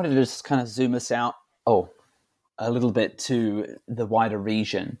 I wanted to just kind of zoom us out a little bit to the wider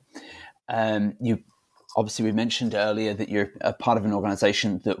region. You obviously, we mentioned earlier that you're a part of an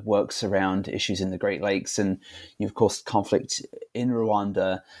organization that works around issues in the Great Lakes, and you, of course, conflict in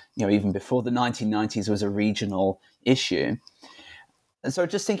Rwanda, even before the 1990s was a regional issue. And so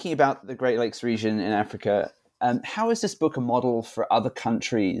just thinking about the Great Lakes region in Africa, how is this book a model for other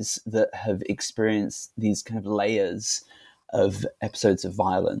countries that have experienced these kind of layers of episodes of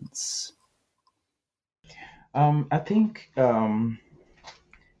violence? I think,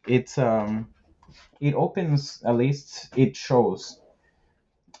 it's it opens, at least it shows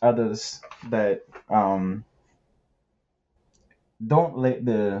others that, don't let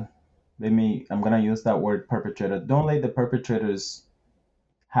the let me I'm gonna use that word perpetrator. Don't let the perpetrators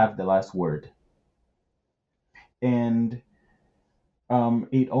have the last word. And,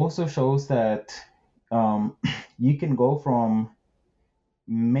 it also shows that, um, you can go from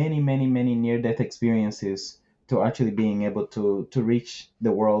many, many, many near-death experiences to actually being able to reach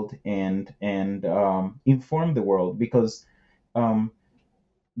the world and inform the world, because, um,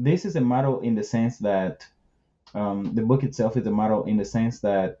 this is a model in the sense that, the book itself is a model in the sense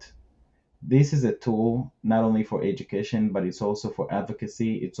that this is a tool not only for education, but it's also for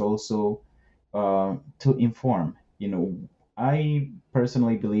advocacy. It's also, to inform. I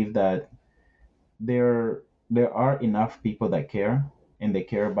personally believe that there are enough people that care, and they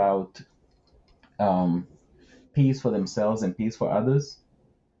care about, um, peace for themselves and peace for others,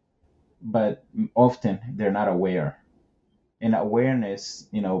 but often they're not aware. And awareness,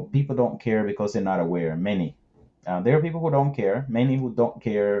 people don't care because they're not aware. Many. There are people who don't care, many who don't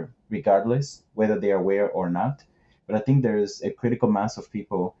care regardless whether they are aware or not. But I think there's a critical mass of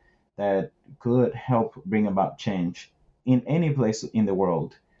people that could help bring about change in any place in the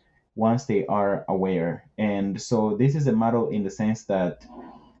world once they are aware. And so this is a model in the sense that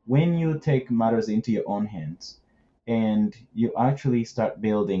when you take matters into your own hands and you actually start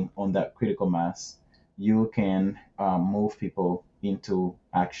building on that critical mass, you can move people into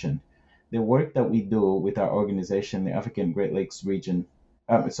action. The work that we do with our organization, the African Great Lakes Region,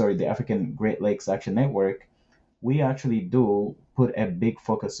 the African Great Lakes Action Network, we actually do put a big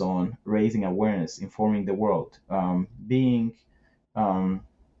focus on raising awareness, informing the world, being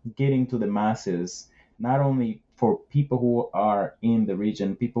getting to the masses, not only for people who are in the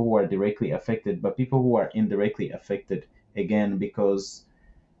region, people who are directly affected, but people who are indirectly affected again, because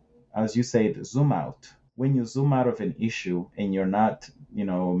as you said, zoom out. When you zoom out of an issue and you're not,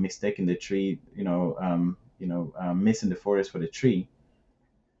 mistaking the tree, missing the forest for the tree,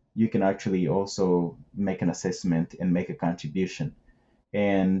 you can actually also make an assessment and make a contribution.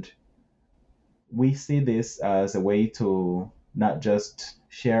 And we see this as a way to not just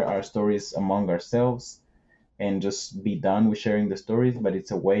share our stories among ourselves and just be done with sharing the stories, but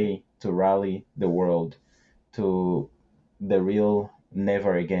it's a way to rally the world to the real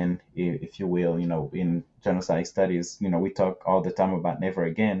never again, if you will. In genocide studies, we talk all the time about never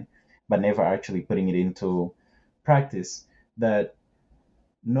again, but never actually putting it into practice, that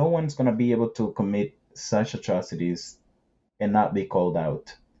no one's going to be able to commit such atrocities and not be called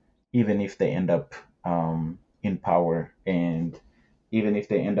out, even if they end up in power, and even if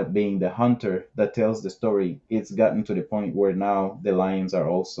they end up being the hunter that tells the story. It's gotten to the point where now the lions are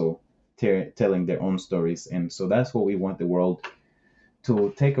also telling their own stories. And so that's what we want the world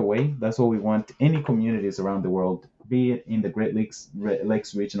to take away. That's what we want any communities around the world, be it in the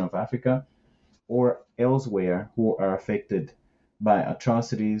Lakes region of Africa or elsewhere, who are affected by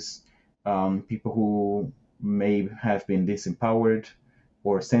atrocities, people who may have been disempowered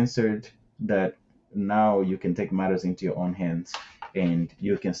or censored, that now you can take matters into your own hands and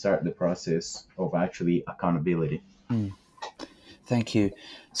you can start the process of actually accountability. Thank you.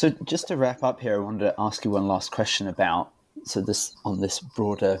 So just to wrap up here, I wanted to ask you one last question about this on this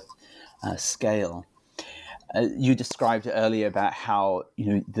broader scale. You described earlier about how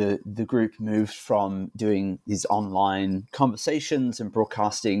the group moved from doing these online conversations and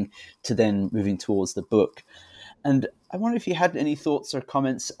broadcasting to then moving towards the book. And I wonder if you had any thoughts or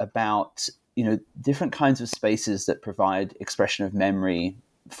comments about different kinds of spaces that provide expression of memory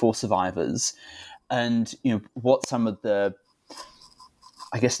for survivors, and what some of the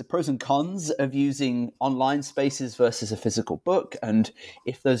pros and cons of using online spaces versus a physical book, and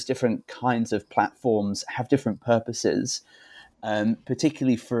if those different kinds of platforms have different purposes,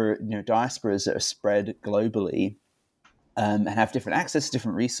 particularly for diasporas that are spread globally and have different access to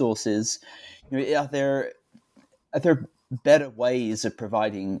different resources. Are there better ways of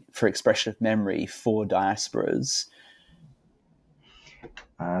providing for expression of memory for diasporas?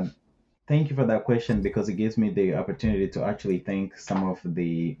 Thank you for that question, because it gives me the opportunity to actually thank some of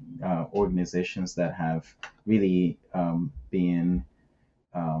the organizations that have really been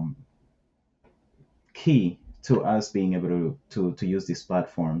key to us being able to use these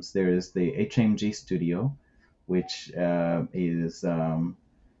platforms. There is the HMG Studio, which is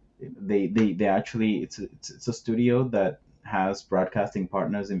they actually it's a studio that has broadcasting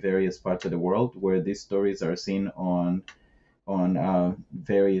partners in various parts of the world, where these stories are seen on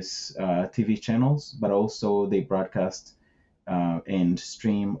various TV channels, but also they broadcast and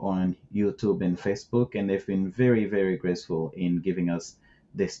stream on YouTube and Facebook, and they've been very, very graceful in giving us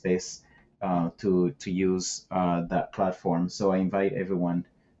the space to use that platform. So I invite everyone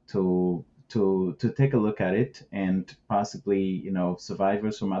to take a look at it, and possibly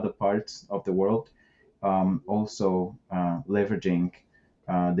survivors from other parts of the world also leveraging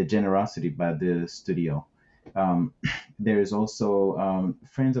the generosity by the studio. There is also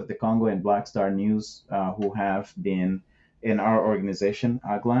Friends of the Congo and Black Star News, who have been in our organization,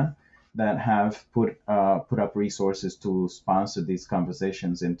 AGLAN, that have put up resources to sponsor these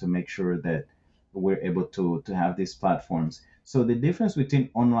conversations and to make sure that we're able to have these platforms. So the difference between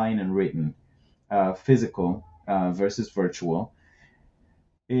online and written, physical versus virtual,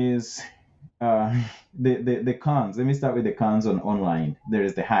 is the cons. Let me start with the cons on online. There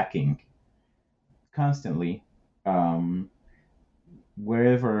is the hacking constantly,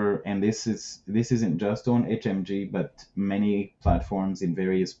 wherever, and this isn't just on HMG, but many platforms in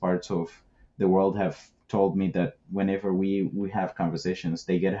various parts of the world have told me that whenever we have conversations,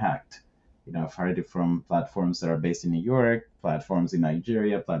 they get hacked. I've heard it from platforms that are based in New York, platforms in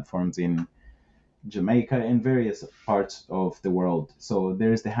Nigeria, platforms in Jamaica, and various parts of the world. So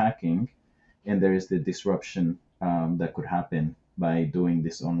there's the hacking, and there is the disruption that could happen by doing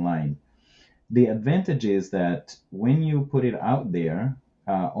this online. The advantage is that when you put it out there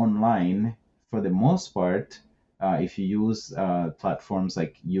online, for the most part, If you use platforms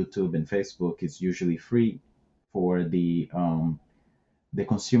like YouTube and Facebook, it's usually free for the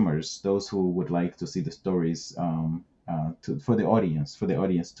consumers, those who would like to see the stories, for the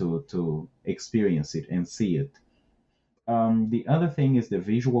audience to experience it and see it. The other thing is the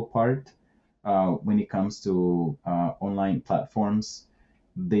visual part. When it comes to online platforms,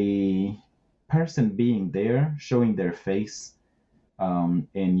 the person being there, showing their face,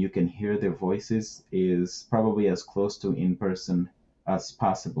 and you can hear their voices, is probably as close to in person as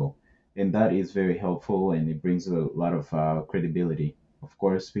possible. And that is very helpful, and it brings a lot of credibility. Of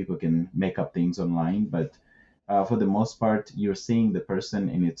course, people can make up things online, but for the most part, you're seeing the person,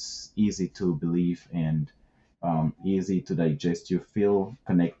 and it's easy to believe and easy to digest. You feel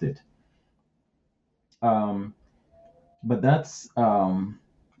connected. Um, but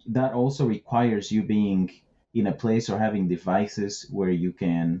that also requires you being in a place or having devices where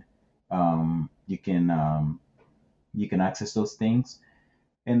um, you can um, you can access those things.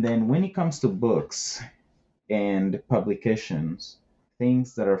 And then when it comes to books and publications,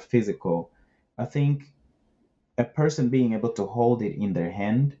 things that are physical, I think a person being able to hold it in their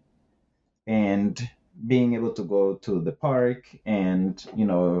hand and being able to go to the park, and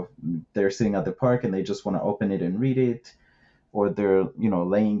they're sitting at the park and they just want to open it and read it, or they're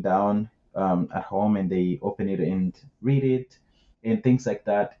laying down at home and they open it and read it, and things like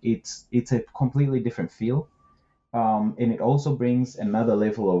that. It's a completely different feel, and it also brings another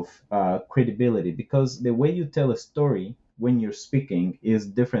level of credibility, because the way you tell a story when you're speaking is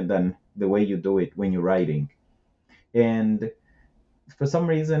different than the way you do it when you're writing. And for some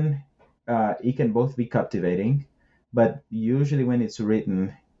reason, it can both be captivating, but usually when it's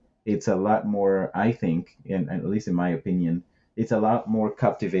written, it's a lot more, I think, and at least in my opinion, it's a lot more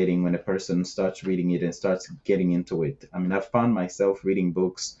captivating when a person starts reading it and starts getting into it. I mean, I've found myself reading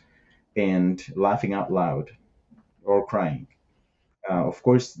books and laughing out loud or crying. Of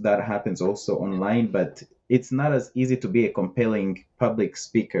course, that happens also online, but it's not as easy to be a compelling public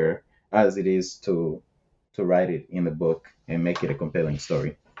speaker as it is to write it in a book and make it a compelling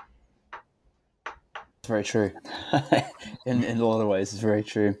story. It's very true. in a lot of ways, it's very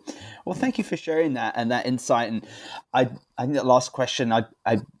true. Well, thank you for sharing that and that insight. And I think that last question,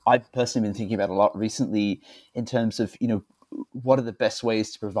 I've personally been thinking about a lot recently in terms of, what are the best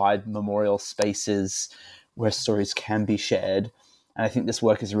ways to provide memorial spaces where stories can be shared. And I think this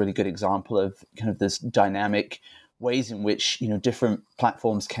work is a really good example of kind of this dynamic ways in which, different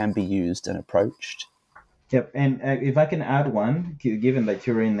platforms can be used and approached. Yep, and if I can add one, given that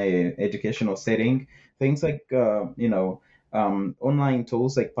you're in a educational setting, things like online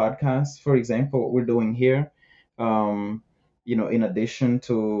tools like podcasts, for example, what we're doing here, um, in addition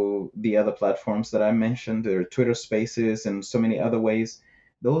to the other platforms that I mentioned, there are Twitter Spaces and so many other ways.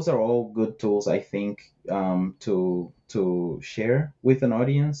 Those are all good tools, I think, to share with an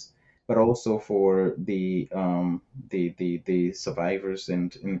audience, but also for the survivors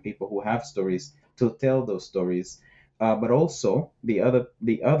and people who have stories to tell those stories. But also the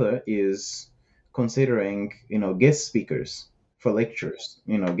other is considering guest speakers for lectures,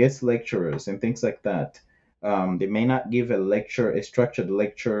 guest lecturers and things like that. They may not give a structured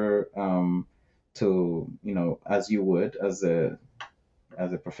lecture, to as you would as a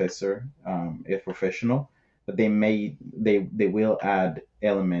professor, a professional, but they will add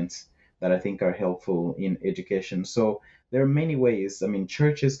elements that I think are helpful in education. So there are many ways. I mean,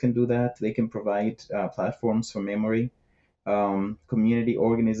 churches can do that. They can provide platforms for memory, community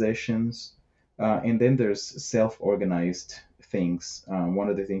organizations, and then there's self-organized things. One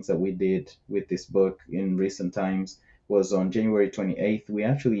of the things that we did with this book in recent times was on January 28th, we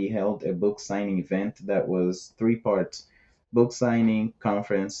actually held a book signing event that was three parts: book signing,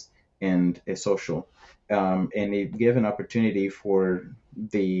 conference, and a social. And it gave an opportunity for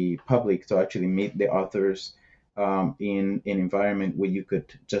the public to actually meet the authors, in an environment where you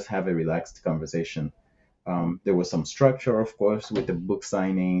could just have a relaxed conversation. There was some structure, of course, with the book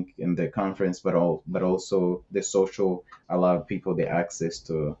signing and the conference, but also the social allowed people the access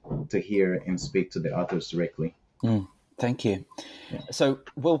to hear and speak to the authors directly. Thank you. So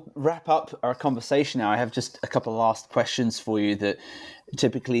we'll wrap up our conversation now. I have just a couple of last questions for you that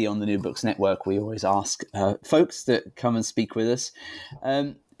typically on the New Books Network we always ask folks that come and speak with us.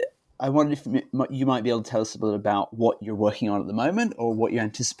 I wondered if you might be able to tell us a little about what you're working on at the moment or what you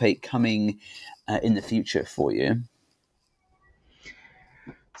anticipate coming in the future for you.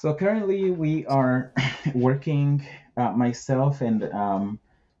 So currently we are working, myself and the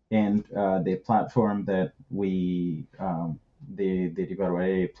platform that the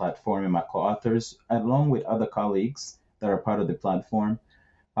Ribara platform, and my co-authors, along with other colleagues that are part of the platform.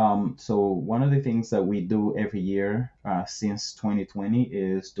 So one of the things that we do every year since 2020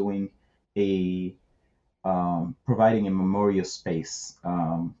 is doing a providing a memorial space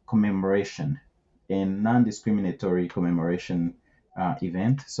commemoration and non-discriminatory commemoration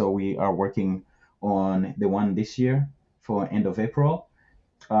event. So we are working on the one this year for end of April,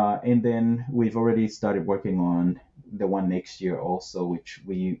 and then we've already started working on the one next year also, which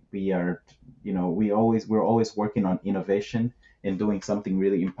we are, we're always working on innovation and doing something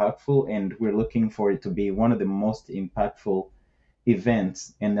really impactful, and we're looking for it to be one of the most impactful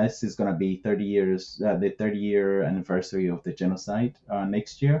events. And this is going to be 30 years, the 30-year anniversary of the genocide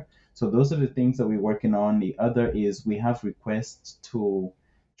next year. So those are the things that we're working on. The other is we have requests to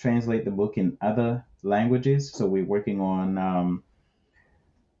translate the book in other languages. So we're working on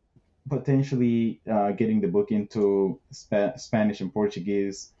potentially getting the book into Spanish and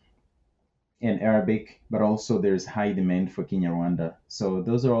Portuguese and Arabic, but also there's high demand for Kinyarwanda. So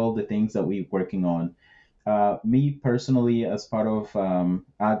those are all the things that we're working on. Me personally, as part of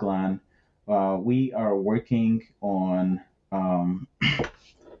Aglan, we are working on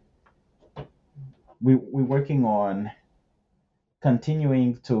we're working on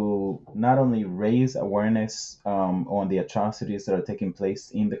continuing to not only raise awareness on the atrocities that are taking place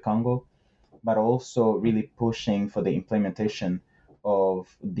in the Congo, but also really pushing for the implementation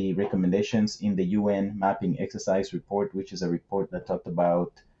of the recommendations in the UN mapping exercise report, which is a report that talked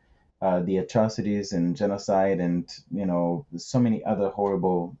about the atrocities and genocide and so many other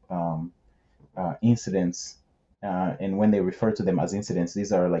horrible incidents. And when they refer to them as incidents,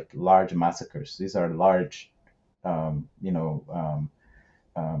 these are like large massacres. These are large, um, you know,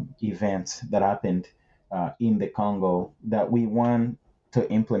 um, events that happened in the Congo that we want to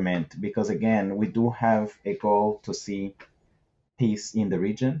implement, because again, we do have a goal to see peace in the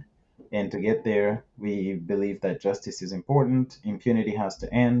region. And to get there, we believe that justice is important, impunity has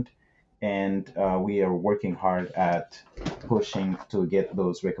to end, and we are working hard at pushing to get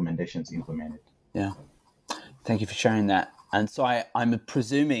those recommendations implemented. Yeah. Thank you for sharing that. And so I'm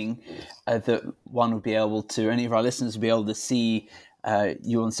presuming that one would be able to, any of our listeners would be able to see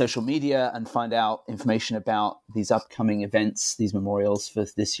you on social media and find out information about these upcoming events, these memorials for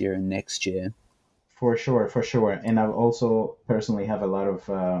this year and next year. For sure, for sure. And I also personally have a lot of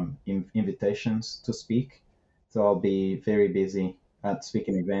invitations to speak. So I'll be very busy at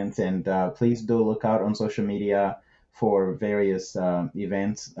speaking events. And please do look out on social media for various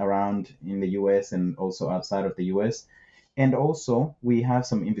events around in the US and also outside of the US. And also, we have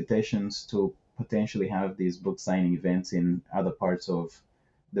some invitations to potentially have these book signing events in other parts of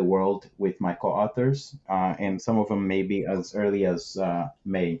the world with my co authors. And some of them may be as early as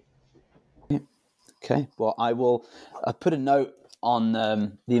May. Okay. Well, I will put a note on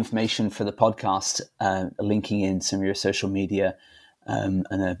the information for the podcast, linking in some of your social media and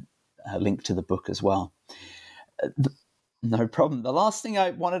a link to the book as well. No problem. The last thing I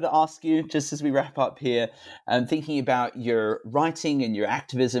wanted to ask you, just as we wrap up here, thinking about your writing and your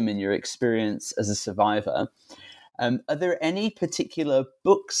activism and your experience as a survivor, are there any particular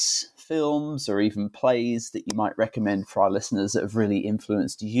books, films, or even plays that you might recommend for our listeners that have really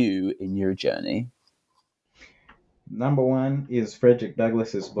influenced you in your journey? Number one is Frederick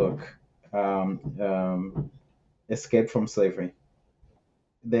Douglass's book, Escape from Slavery.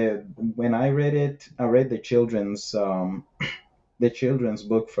 When I read it, I read the children's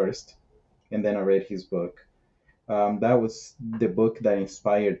book first, and then I read his book. That was the book that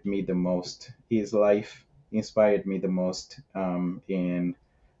inspired me the most. His life inspired me the most in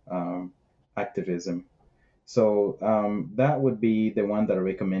activism. So that would be the one that I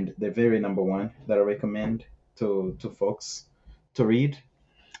recommend, the very number one that I recommend to folks to read.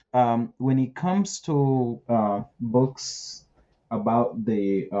 When it comes to books about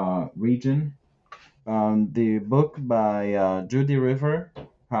the region, the book by Judy River,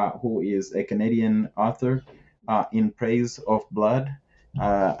 who is a Canadian author, In Praise of Blood,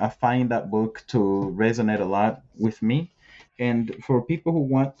 I find that book to resonate a lot with me. And for people who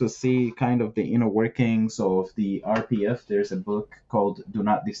want to see kind of the inner workings of the RPF, there's a book called Do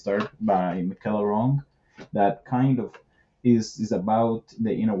Not Disturb by Michaela Wrong that kind of is about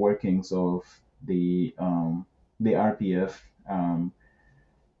the inner workings of the RPF.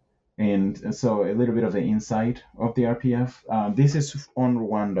 And so a little bit of the insight of the RPF. This is on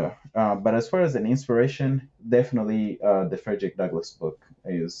Rwanda, but as far as an inspiration, definitely the Frederick Douglass book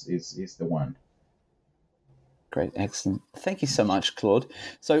is the one. Great, excellent. Thank you so much, Claude.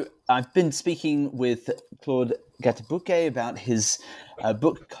 So I've been speaking with Claude Gatabuke about his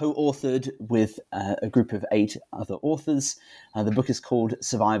book co-authored with a group of 8 other authors. The book is called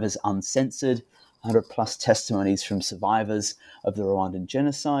Survivors Uncensored, 100 plus testimonies from survivors of the Rwandan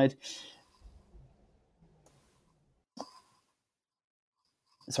genocide.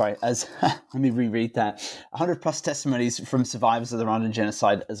 Let me reread that. 100 plus testimonies from survivors of the Rwandan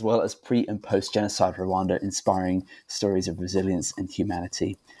genocide, as well as pre and post genocide Rwanda, inspiring stories of resilience and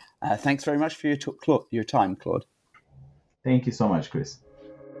humanity. Thanks very much for your time, Claude. Thank you so much, Chris.